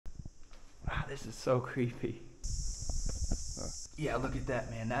This is so creepy. Yeah, look at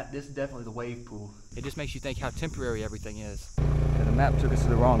that, man. This is definitely the wave pool. It just makes you think how temporary everything is. Yeah, the map took us to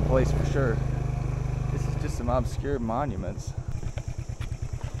the wrong place for sure. This is just some obscure monuments.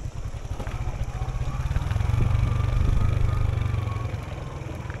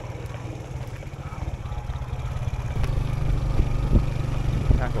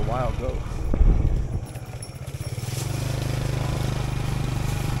 Pack of wild goats.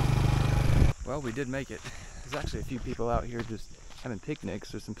 Well, we did make it. There's actually a few people out here just having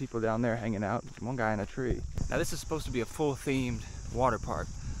picnics. There's some people down there hanging out. One guy in a tree. Now this is supposed to be a full themed water park.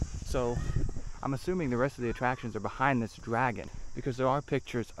 So I'm assuming the rest of the attractions are behind this dragon because there are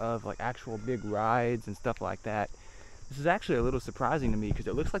pictures of like actual big rides and stuff like that. This is actually a little surprising to me because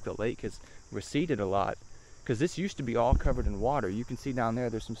it looks like the lake has receded a lot because this used to be all covered in water. You can see down there,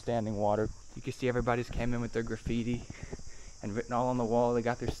 there's some standing water. You can see everybody's came in with their graffiti and written all on the wall. They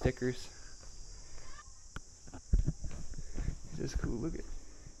got their stickers. This is cool. Look at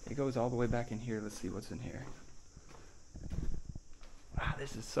it goes all the way back in here. Let's see what's in here. Wow,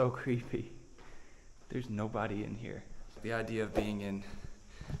 this is so creepy. There's nobody in here. The idea of being in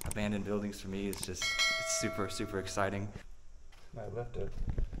abandoned buildings for me is just, it's super exciting. Somebody left a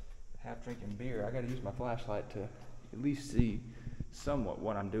half drinking beer. I gotta use my flashlight to at least see somewhat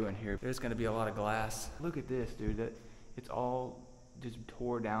what I'm doing here. There's gonna be a lot of glass. Look at this, dude. It's all just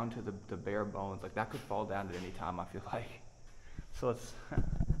tore down to the bare bones. Like that could fall down at any time, I feel like. So it's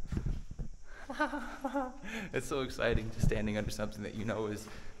it's so exciting just standing under something that you know is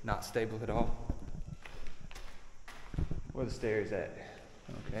not stable at all. Where are the stairs at?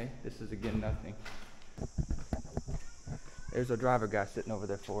 Okay, this is again nothing. There's our driver guy sitting over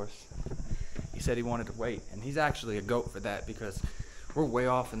there for us. He said he wanted to wait, and he's actually a goat for that because we're way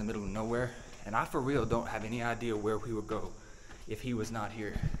off in the middle of nowhere, and I for real don't have any idea where we would go if he was not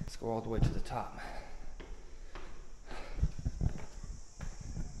here. Let's go all the way to the top.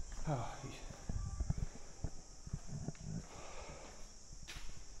 Oh,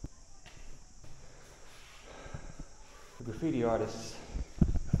 the graffiti artists,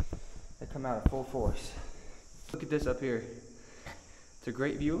 they come out in full force. Look at this up here. It's a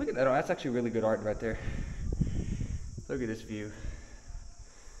great view. Look at that. Oh, that's actually really good art right there. Look at this view.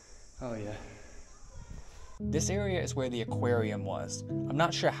 Oh yeah. This area is where the aquarium was. I'm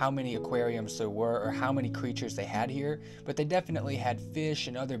not sure how many aquariums there were or how many creatures they had here, but they definitely had fish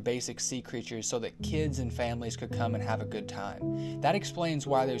and other basic sea creatures so that kids and families could come and have a good time. That explains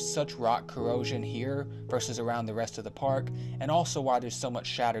why there's such rock corrosion here versus around the rest of the park, and also why there's so much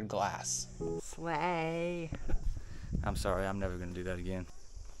shattered glass. Slay. I'm sorry, I'm never gonna do that again.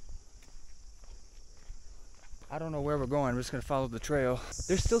 I don't know where we're going. We're just gonna follow the trail.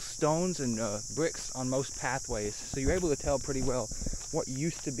 There's still stones and bricks on most pathways, so you're able to tell pretty well what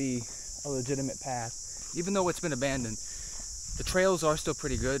used to be a legitimate path. Even though it's been abandoned, the trails are still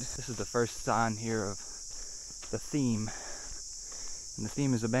pretty good. This is the first sign here of the theme, and the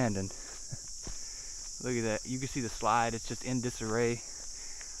theme is abandoned. Look at that. You can see the slide. It's just in disarray.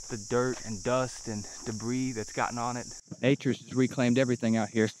 The dirt and dust and debris that's gotten on it. Nature's just reclaimed everything out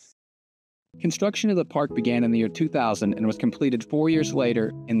here. Construction of the park began in the year 2000 and was completed 4 years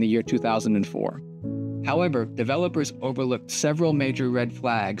later in the year 2004. However, developers overlooked several major red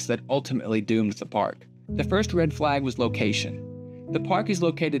flags that ultimately doomed the park. The first red flag was location. The park is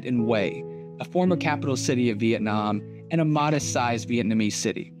located in Hue, a former capital city of Vietnam and a modest-sized Vietnamese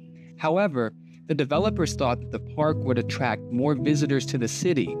city. However, the developers thought that the park would attract more visitors to the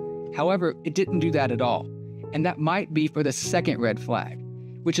city. However, it didn't do that at all, and that might be for the second red flag,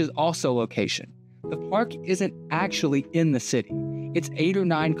 which is also location. The park isn't actually in the city. It's 8 or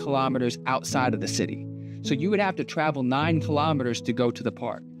 9 kilometers outside of the city. So you would have to travel 9 kilometers to go to the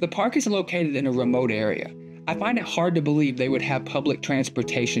park. The park is located in a remote area. I find it hard to believe they would have public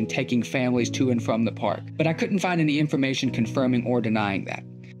transportation taking families to and from the park, but I couldn't find any information confirming or denying that.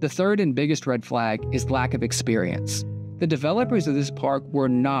 The third and biggest red flag is lack of experience. The developers of this park were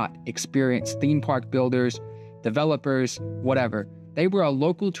not experienced theme park builders, developers, whatever. They were a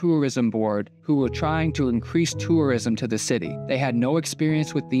local tourism board who were trying to increase tourism to the city. They had no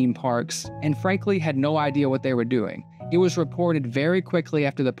experience with theme parks and frankly had no idea what they were doing. It was reported very quickly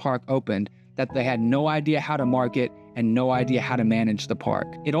after the park opened that they had no idea how to market and no idea how to manage the park.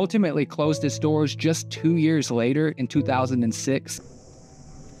 It ultimately closed its doors just 2 years later in 2006.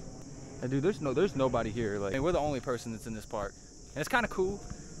 Dude, there's nobody here. Like, we're the only person that's in this park. And it's kind of cool,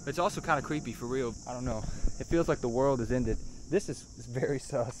 but it's also kind of creepy for real. I don't know. It feels like the world has ended. This is very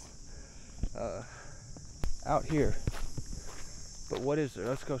sus out here. But what is there?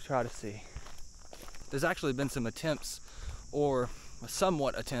 Let's go try to see. There's actually been some attempts or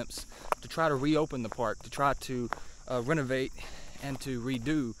somewhat attempts to try to reopen the park, to try to renovate and to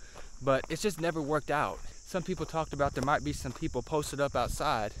redo, but it's just never worked out. Some people talked about there might be some people posted up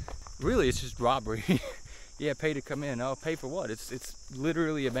outside. Really, it's just robbery. Yeah, pay to come in. Oh, pay for what? It's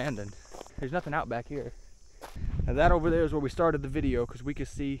literally abandoned. There's nothing out back here. Now that over there is where we started the video, because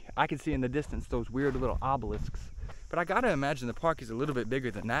I could see in the distance those weird little obelisks. But I gotta imagine the park is a little bit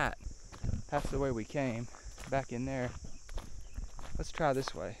bigger than that. That's the way we came, back in there. Let's try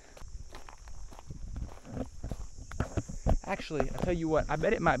this way. Actually, I'll tell you what, I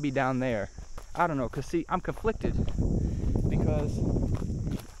bet it might be down there. I don't know, because see, I'm conflicted. Because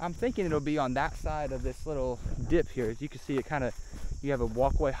I'm thinking it'll be on that side of this little dip here. As you can see, it kind of, you have a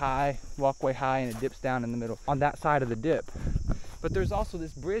walkway high, and it dips down in the middle on that side of the dip. But there's also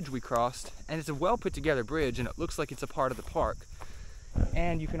this bridge we crossed, and it's a well put together bridge, and it looks like it's a part of the park.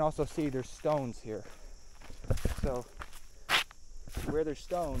 And you can also see there's stones here. So where there's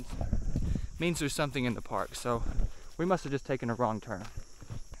stones means there's something in the park. So we must have just taken a wrong turn.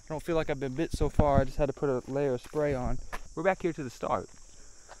 I don't feel like I've been bit so far. I just had to put a layer of spray on. We're back here to the start.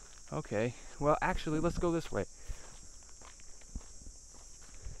 Okay, well actually let's go this way.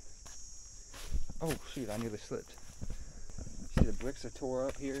 Oh shoot, I nearly slipped. See, the bricks are tore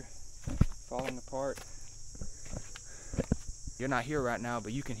up here, falling apart. You're not here right now,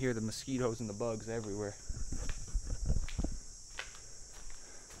 but you can hear the mosquitoes and the bugs everywhere.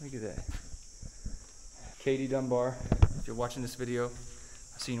 Look at that. Katie Dunbar, if you're watching this video,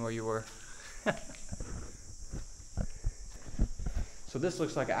 I've seen where you were. So this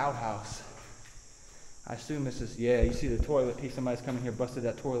looks like an outhouse. I assume this is, yeah, you see the toilet piece, somebody's come in here, busted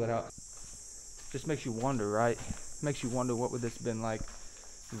that toilet out. Just makes you wonder, right? Makes you wonder what would this have been like,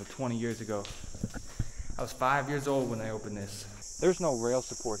 20 years ago. I was 5 years old when they opened this. There's no rail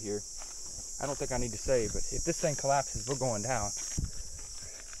support here. I don't think I need to say, but if this thing collapses, we're going down.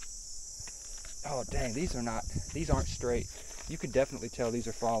 Oh dang, these aren't straight. You could definitely tell these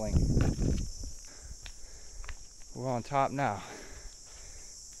are falling. We're on top now.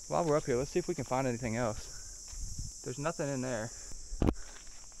 While we're up here, let's see if we can find anything else. There's nothing in there.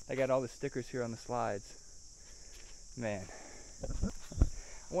 They got all the stickers here on the slides. Man.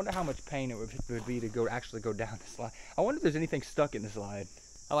 I wonder how much pain it would be to actually go down the slide. I wonder if there's anything stuck in the slide.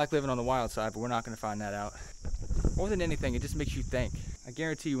 I like living on the wild side, but we're not going to find that out. More than anything, it just makes you think. I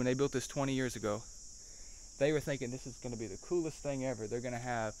guarantee you when they built this 20 years ago, they were thinking this is going to be the coolest thing ever. They're going to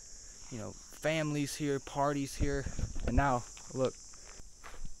have, families here, parties here. And now, look.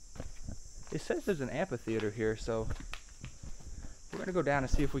 It says there's an amphitheater here, so we're going to go down and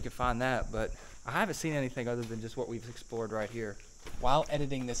see if we can find that, but I haven't seen anything other than just what we've explored right here. While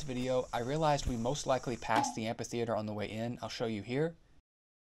editing this video, I realized we most likely passed the amphitheater on the way in. I'll show you here.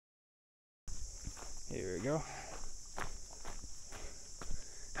 Here we go.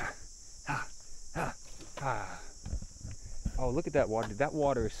 Oh, look at that water. That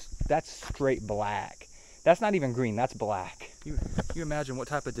water that's straight black. That's not even green, that's black. You imagine what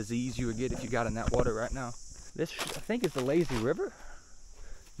type of disease you would get if you got in that water right now. This, I think, is the lazy river?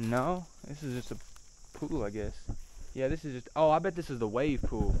 No, this is just a pool, I guess. Yeah, this is just, oh, I bet this is the wave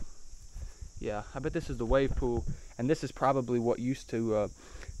pool. Yeah, I bet this is the wave pool, and this is probably what used to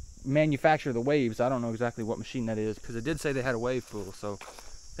manufacture the waves. I don't know exactly what machine that is, because it did say they had a wave pool, so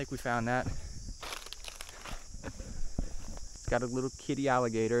I think we found that. It's got a little kitty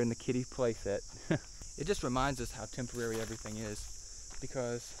alligator in the kitty playset. It just reminds us how temporary everything is,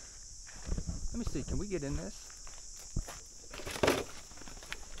 because, let me see, can we get in this?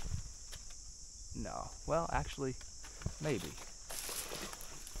 No, well, actually, maybe.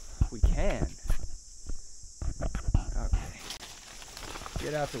 We can. Okay.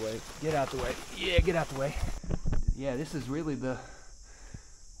 Get out the way, get out the way. Yeah, get out the way. Yeah, this is really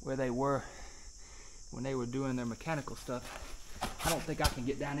where they were when they were doing their mechanical stuff. I don't think I can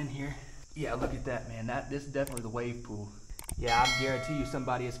get down in here. Yeah, look at that, man. This is definitely the wave pool. Yeah, I guarantee you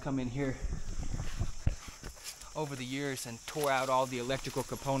somebody has come in here over the years and tore out all the electrical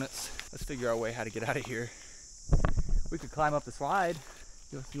components. Let's figure our way how to get out of here. We could climb up the slide.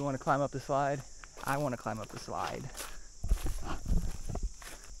 You want to climb up the slide? I want to climb up the slide.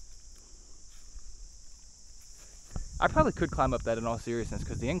 I probably could climb up that in all seriousness,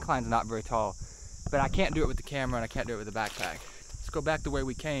 because the incline's not very tall. But I can't do it with the camera, and I can't do it with the backpack. Let's go back the way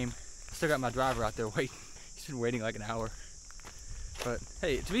we came. Still got my driver out there waiting. He's been waiting like an hour. But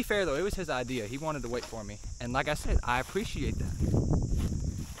hey, to be fair though, it was his idea. He wanted to wait for me. And like I said, I appreciate that.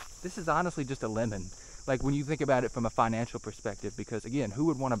 This is honestly just a lemon. Like when you think about it from a financial perspective, because again, who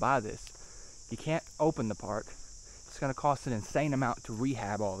would want to buy this? You can't open the park. It's going to cost an insane amount to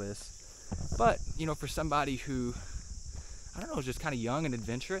rehab all this. But, for somebody who, I don't know, just kind of young and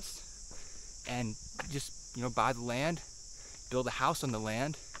adventurous, and just, you know, buy the land, build a house on the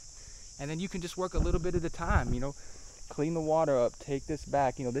land, and then you can just work a little bit at a time, you know, clean the water up, take this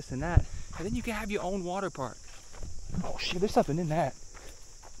back, you know, this and that, and then you can have your own water park. Oh shit, there's something in that.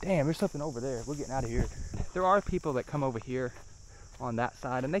 Damn, there's something over there. We're getting out of here. There are people that come over here on that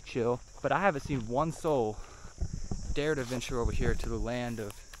side and they chill, but I haven't seen one soul dare to venture over here to the land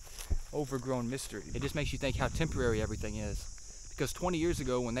of overgrown mystery. It just makes you think how temporary everything is. Because 20 years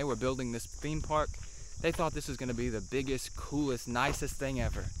ago when they were building this theme park, they thought this was going to be the biggest, coolest, nicest thing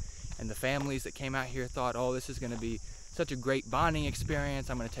ever. And the families that came out here thought, oh, this is going to be such a great bonding experience.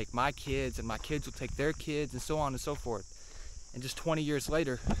 I'm going to take my kids and my kids will take their kids and so on and so forth. And just 20 years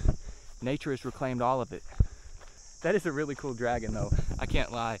later, nature has reclaimed all of it. That is a really cool dragon though, I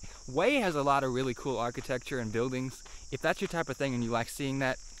can't lie. Hue has a lot of really cool architecture and buildings. If that's your type of thing and you like seeing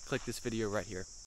that, click this video right here.